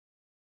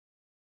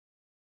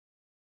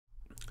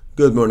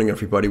Good morning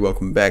everybody,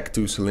 welcome back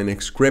to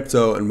Cilinix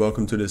Crypto and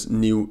welcome to this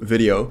new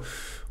video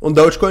on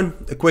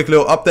Dogecoin. A quick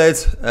little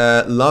update,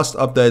 last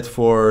update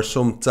for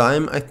some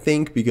time I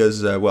think,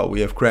 because well, we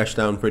have crashed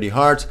down pretty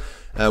hard,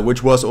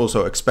 which was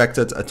also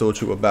expected. I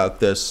told you about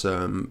this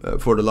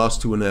for the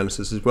last two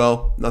analysis as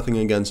well. Nothing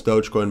against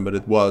Dogecoin, but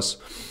it was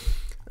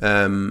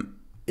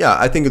yeah,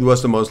 I think it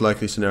was the most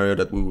likely scenario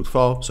that we would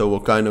fall, so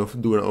we'll kind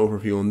of do an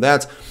overview on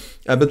that.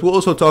 But we'll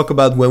also talk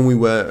about when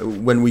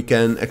we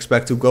can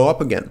expect to go up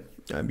again.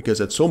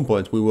 Because at some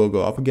point we will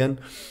go up again,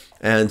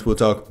 and we'll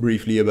talk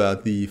briefly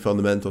about the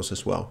fundamentals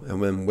as well. And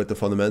when with the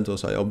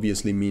fundamentals, I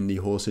obviously mean the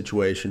whole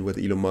situation with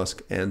Elon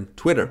Musk and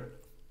Twitter.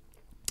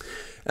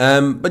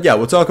 But yeah,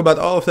 we'll talk about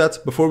all of that.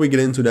 Before we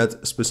get into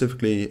that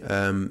specifically,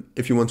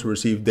 if you want to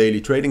receive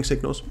daily trading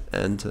signals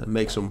and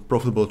make some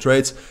profitable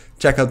trades,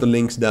 check out the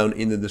links down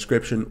in the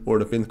description or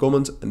the pinned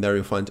comment, and there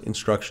you'll find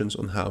instructions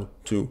on how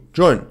to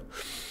join.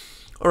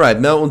 All right,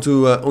 now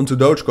onto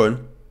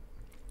Dogecoin.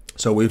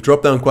 So we've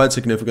dropped down quite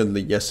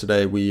significantly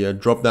yesterday. We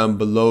dropped down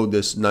below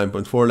this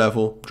 9.4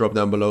 level, dropped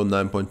down below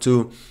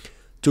 9.2,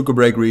 took a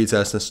break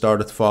retest and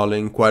started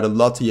falling quite a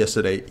lot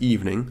yesterday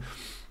evening.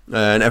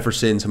 And ever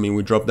since, I mean,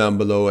 we dropped down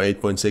below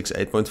 8.6,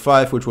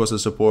 8.5, which was a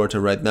support.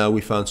 And right now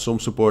we found some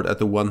support at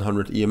the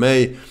 100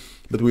 EMA,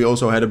 but we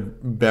also had a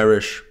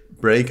bearish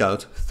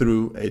breakout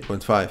through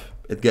 8.5.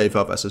 It gave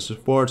up as a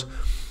support.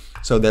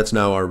 So that's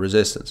now our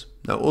resistance.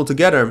 Now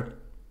altogether,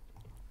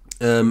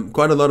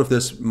 quite a lot of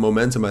this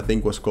momentum, I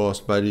think, was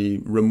caused by the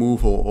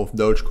removal of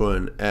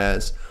Dogecoin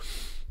as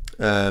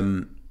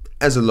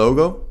a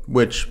logo,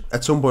 which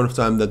at some point of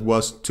time that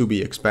was to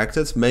be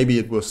expected. Maybe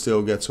it will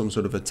still get some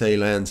sort of a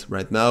tail end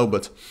right now,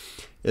 but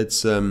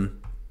it's not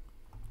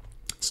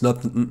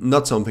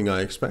something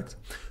I expect.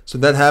 So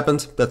that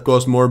happened. That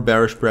caused more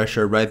bearish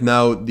pressure. Right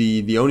now,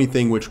 the only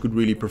thing which could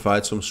really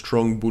provide some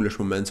strong bullish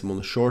momentum on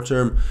the short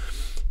term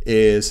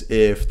is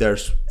if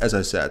there's, as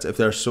I said, if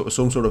there's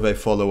some sort of a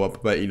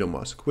follow-up by Elon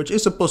Musk, which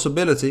is a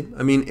possibility.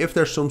 I mean, if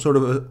there's some sort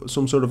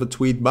of a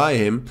tweet by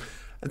him,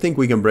 I think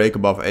we can break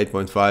above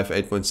 8.5,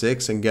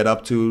 8.6 and get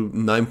up to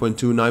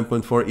 9.2,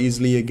 9.4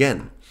 easily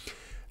again.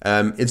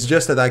 It's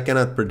just that I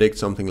cannot predict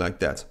something like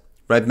that.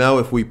 Right now,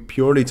 if we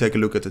purely take a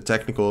look at the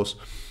technicals,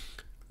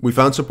 we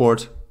found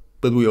support,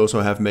 but we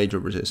also have major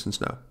resistance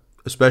now,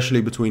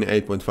 especially between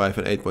 8.5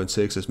 and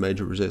 8.6 is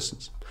major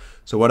resistance.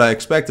 So what I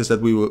expect is that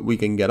we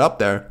can get up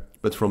there,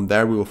 but from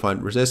there we will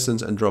find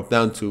resistance and drop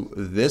down to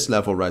this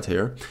level right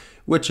here,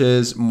 which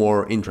is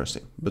more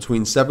interesting,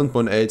 between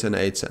 7.8 and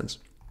 8 cents.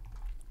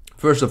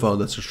 First of all,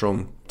 that's a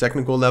strong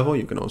technical level.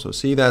 You can also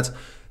see that.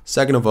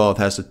 Second of all, it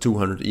has the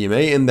 200 EMA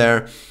in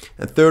there.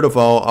 And third of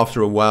all,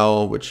 after a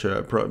while, which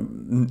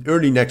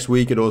early next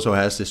week, it also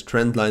has this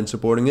trend line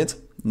supporting it.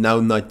 Now,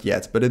 not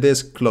yet, but it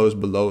is close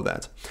below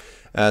that.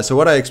 So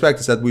what I expect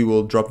is that we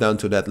will drop down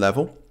to that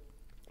level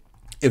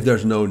if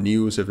there's no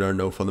news, if there are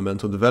no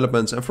fundamental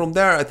developments. And from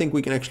there, I think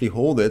we can actually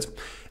hold it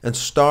and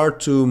start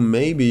to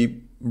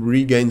maybe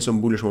regain some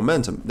bullish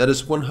momentum. That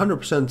is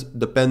 100%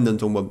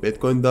 dependent on what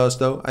Bitcoin does,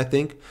 though, I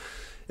think.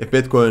 If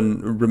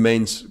Bitcoin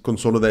remains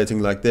consolidating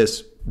like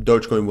this,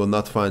 Dogecoin will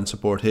not find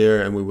support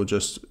here, and we will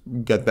just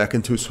get back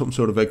into some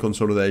sort of a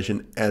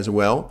consolidation as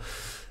well.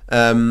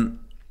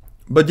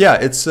 But yeah,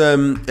 it's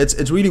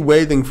really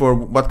waiting for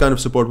what kind of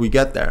support we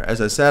get there.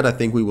 As I said, I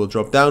think we will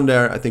drop down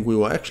there. I think we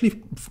will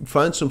actually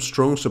find some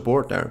strong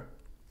support there.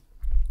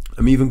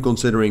 I'm even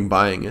considering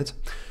buying it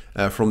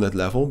from that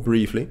level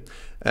briefly.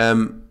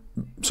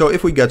 So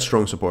if we get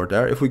strong support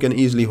there, if we can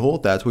easily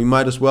hold that, we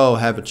might as well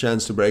have a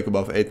chance to break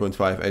above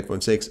 8.5,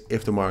 8.6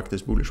 if the market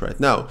is bullish right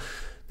now.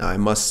 Now, I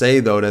must say,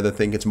 though, that I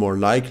think it's more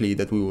likely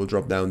that we will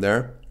drop down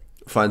there,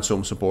 find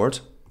some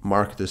support.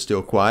 Market is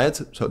still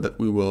quiet, so that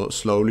we will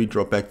slowly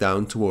drop back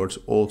down towards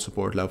old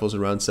support levels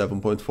around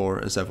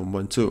 7.4 and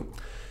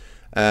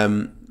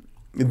 7.2.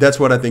 That's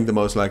what I think the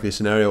most likely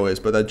scenario is,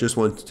 but I just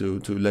wanted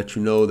to let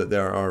you know that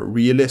there are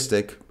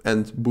realistic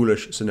and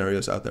bullish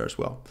scenarios out there as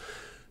well.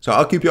 So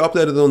I'll keep you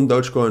updated on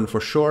Dogecoin for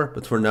sure,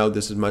 but for now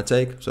this is my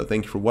take. So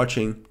thank you for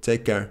watching,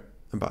 take care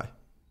and bye.